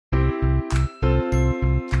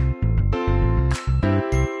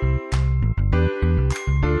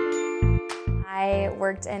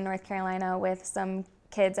worked in North Carolina with some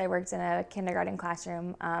kids. I worked in a kindergarten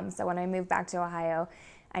classroom, so when I moved back to Ohio,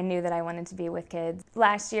 I knew that I wanted to be with kids.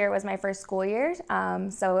 Last year was my first school year,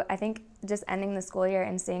 so I think just ending the school year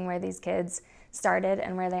and seeing where these kids started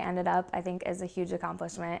and where they ended up, I think is a huge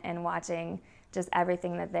accomplishment, and watching just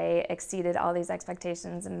everything that they exceeded all these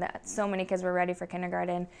expectations and that so many kids were ready for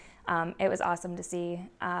kindergarten. It was awesome to see.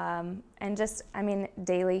 And just, I mean,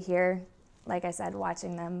 daily here, like I said,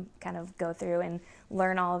 watching them kind of go through and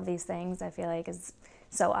learn all of these things, I feel like is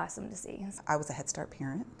so awesome to see. I was a Head Start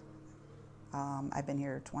parent. I've been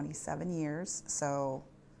here 27 years, so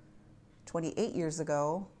 28 years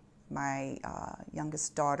ago, my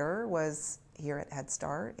youngest daughter was here at Head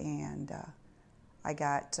Start, and I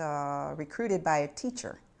got recruited by a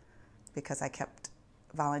teacher because I kept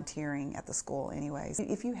volunteering at the school anyways.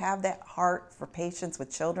 If you have that heart for patience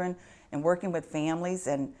with children and working with families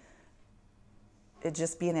and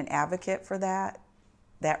just being an advocate for that,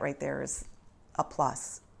 that right there is a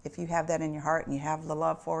plus. If you have that in your heart and you have the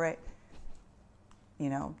love for it,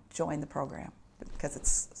 you know, join the program because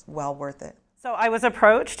it's well worth it. So I was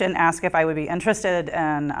approached and asked if I would be interested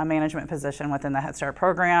in a management position within the Head Start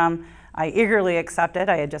program. I eagerly accepted.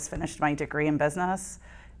 I had just finished my degree in business.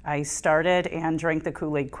 I started and drank the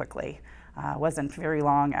Kool-Aid quickly. It wasn't very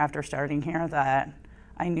long after starting here that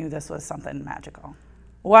I knew this was something magical.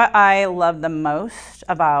 What I love the most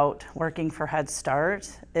about working for Head Start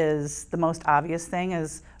is the most obvious thing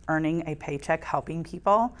is earning a paycheck helping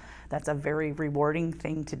people. That's a very rewarding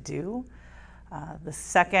thing to do. The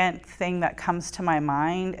second thing that comes to my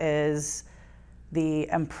mind is the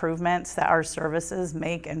improvements that our services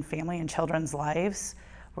make in family and children's lives.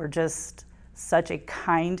 We're just such a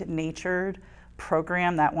kind-natured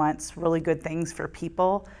program that wants really good things for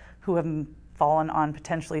people who have fallen on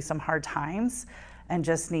potentially some hard times and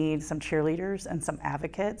just need some cheerleaders and some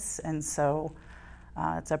advocates. And so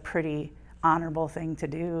it's a pretty honorable thing to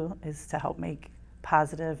do, is to help make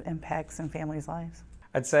positive impacts in families' lives.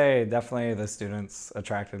 I'd say definitely the students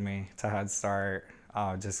attracted me to Head Start,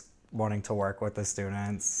 just wanting to work with the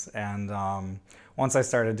students. And once I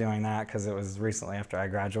started doing that, because it was recently after I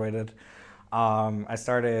graduated, I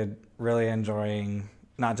started really enjoying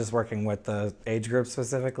not just working with the age group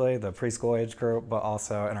specifically, the preschool age group, but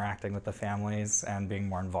also interacting with the families and being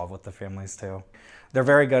more involved with the families too. They're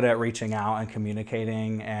very good at reaching out and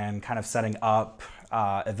communicating and kind of setting up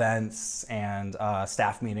events and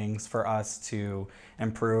staff meetings for us to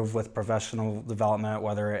improve with professional development,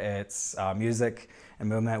 whether it's music and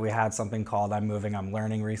movement. We had something called I'm Moving, I'm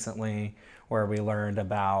Learning recently, where we learned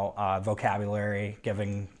about vocabulary,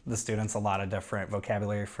 giving the students a lot of different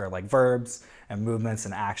vocabulary for like verbs and movements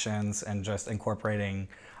and actions, and just incorporating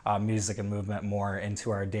music and movement more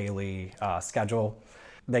into our daily schedule.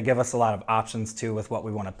 They give us a lot of options too with what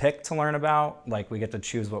we want to pick to learn about. Like we get to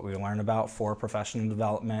choose what we learn about for professional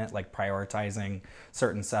development, like prioritizing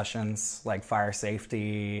certain sessions like fire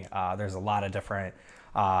safety. There's a lot of different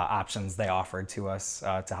options they offered to us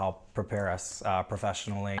to help prepare us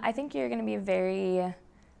professionally. I think you're going to be very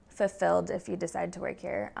fulfilled if you decide to work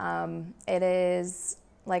here. It is,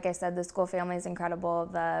 like I said, the school family is incredible.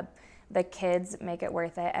 The kids make it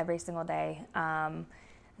worth it every single day.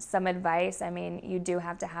 Some advice, I mean, you do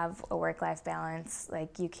have to have a work-life balance.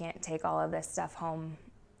 Like, you can't take all of this stuff home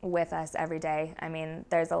with us every day. I mean,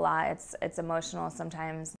 there's a lot. It's emotional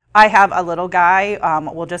sometimes. I have a little guy,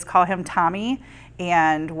 we'll just call him Tommy,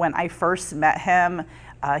 and when I first met him,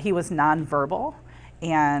 he was nonverbal,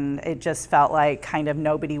 and it just felt like kind of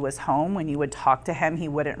nobody was home. When you would talk to him, he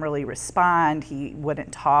wouldn't really respond, he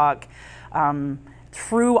wouldn't talk.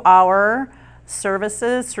 Through our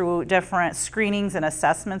services, through different screenings and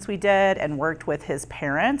assessments we did and worked with his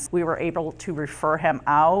parents, we were able to refer him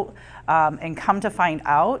out and come to find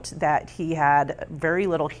out that he had very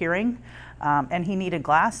little hearing and he needed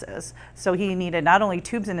glasses. So he needed not only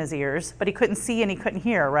tubes in his ears, but he couldn't see and he couldn't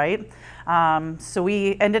hear, right? So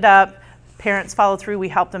we ended up, parents followed through, we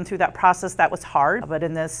helped them through that process. That was hard, but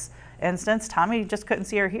in this instance, Tommy just couldn't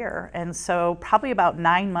see or hear. And so probably about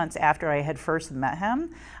 9 months after I had first met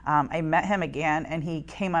him, I met him again, and he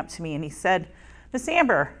came up to me and he said, "Miss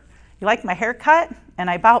Amber, you like my haircut?" And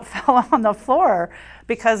I about fell on the floor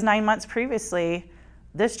because 9 months previously,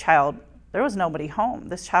 this child, there was nobody home.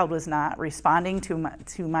 This child was not responding to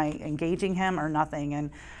my engaging him or nothing. And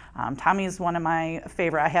Tommy is one of my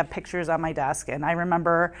favorite. I have pictures on my desk, and I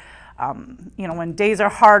remember when days are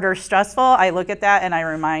hard or stressful, I look at that and I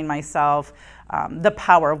remind myself the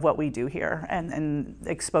power of what we do here, and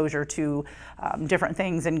exposure to different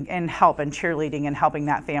things, and help and cheerleading and helping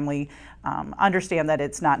that family understand that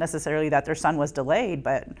it's not necessarily that their son was delayed,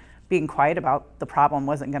 but being quiet about the problem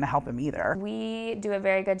wasn't going to help him either. We do a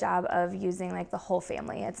very good job of using like the whole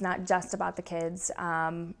family. It's not just about the kids.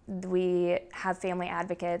 We have family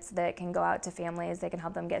advocates that can go out to families. They can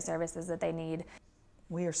help them get services that they need.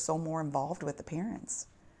 We are so more involved with the parents.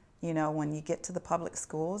 When you get to the public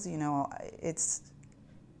schools, there's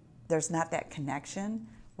not that connection.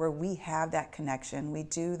 Where we have that connection, we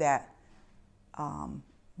do that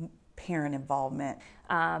parent involvement.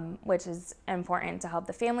 Which is important to help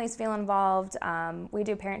the families feel involved. We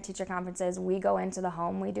do parent-teacher conferences. We go into the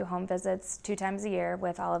home. We do home visits 2 times a year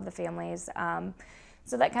with all of the families.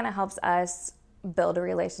 So that kind of helps us build a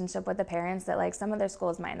relationship with the parents that like some other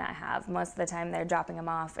schools might not have. Most of the time they're dropping them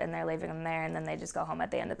off and they're leaving them there and then they just go home at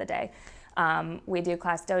the end of the day. We do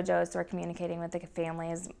class dojos, so we're communicating with the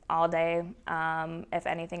families all day. If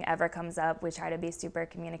anything ever comes up, we try to be super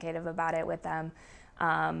communicative about it with them.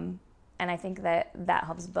 And I think that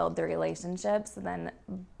helps build the relationships. So then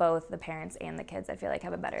both the parents and the kids, I feel like,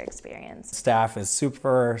 have a better experience. Staff is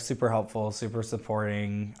super, super helpful, super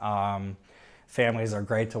supporting. Families are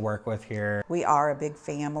great to work with here. We are a big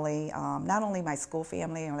family. Not only my school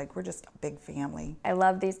family, we're just a big family. I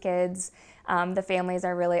love these kids. The families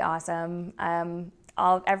are really awesome.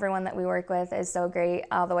 Everyone that we work with is so great,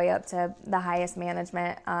 all the way up to the highest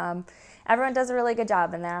management. Everyone does a really good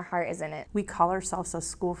job and their heart is in it. We call ourselves a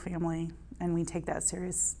school family, and we take that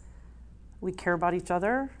serious. We care about each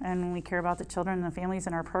other, and we care about the children and the families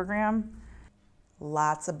in our program.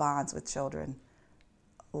 Lots of bonds with children.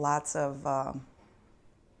 Lots of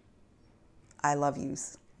I love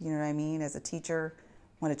yous. You know what I mean? As a teacher,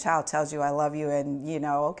 when a child tells you I love you, and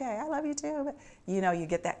okay, I love you too, but you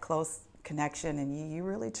get that close connection, and you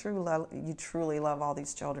really truly love all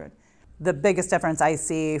these children. The biggest difference I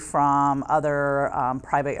see from other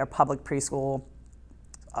private or public preschool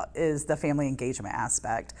is the family engagement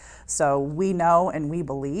aspect. So we know and we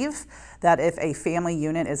believe that if a family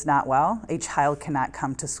unit is not well, a child cannot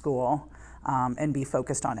come to school and be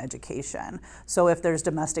focused on education. So if there's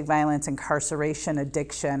domestic violence, incarceration,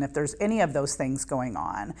 addiction, if there's any of those things going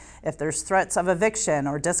on, if there's threats of eviction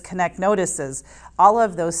or disconnect notices, all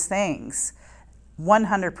of those things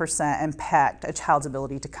 100% impact a child's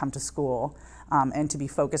ability to come to school and to be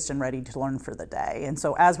focused and ready to learn for the day. And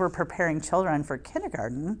so as we're preparing children for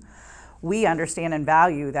kindergarten, we understand and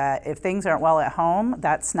value that if things aren't well at home,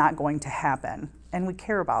 that's not going to happen. And we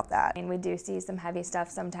care about that. And we do see some heavy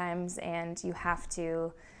stuff sometimes, and you have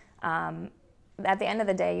to, at the end of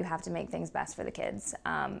the day, you have to make things best for the kids.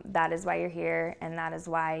 That is why you're here, and that is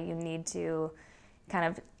why you need to kind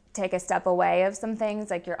of take a step away of some things,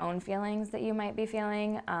 like your own feelings that you might be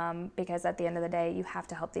feeling, because at the end of the day, you have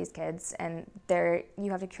to help these kids, and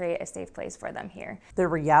you have to create a safe place for them here. The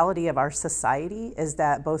reality of our society is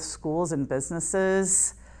that both schools and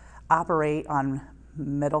businesses operate on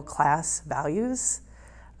middle-class values,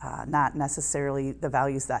 not necessarily the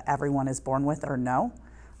values that everyone is born with or know.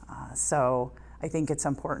 So I think it's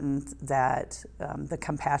important that the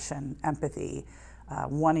compassion, empathy,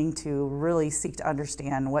 wanting to really seek to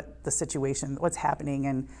understand what the situation, what's happening,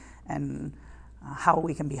 and how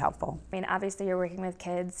we can be helpful. I mean, obviously you're working with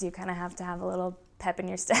kids, you kind of have to have a little pep in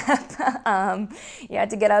your step. You have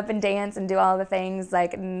to get up and dance and do all the things.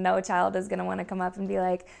 Like, no child is going to want to come up and be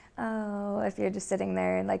like, oh, if you're just sitting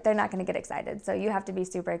there, like, they're not going to get excited. So you have to be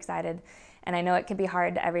super excited. And I know it can be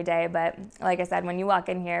hard every day, but like I said, when you walk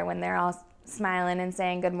in here, when they're all smiling and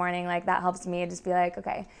saying good morning, like, that helps me just be like,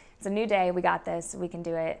 okay, it's a new day, we got this, we can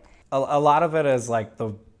do it. A lot of it is like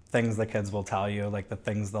the things the kids will tell you, like the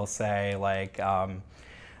things they'll say, like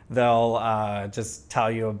they'll just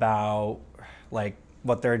tell you about like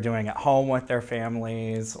what they're doing at home with their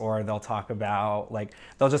families, or they'll talk about, like,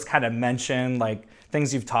 they'll just kind of mention like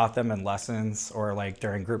things you've taught them in lessons, or like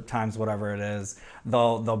during group times, whatever it is,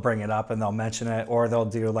 they'll bring it up and they'll mention it, or they'll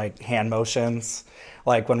do like hand motions,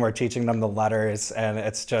 like when we're teaching them the letters, and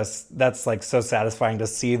it's just, that's like so satisfying to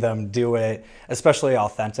see them do it, especially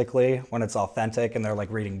authentically, when it's authentic and they're like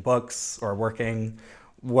reading books or working,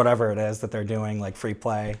 whatever it is that they're doing, like free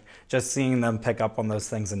play, just seeing them pick up on those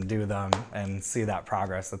things and do them and see that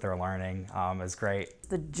progress that they're learning is great.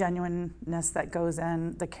 The genuineness that goes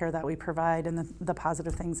in, the care that we provide, and the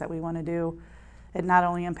positive things that we want to do, it not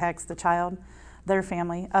only impacts the child, their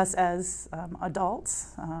family, us as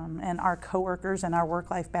adults, and our coworkers and our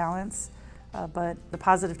work-life balance, but the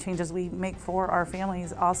positive changes we make for our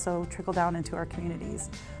families also trickle down into our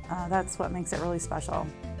communities. That's what makes it really special.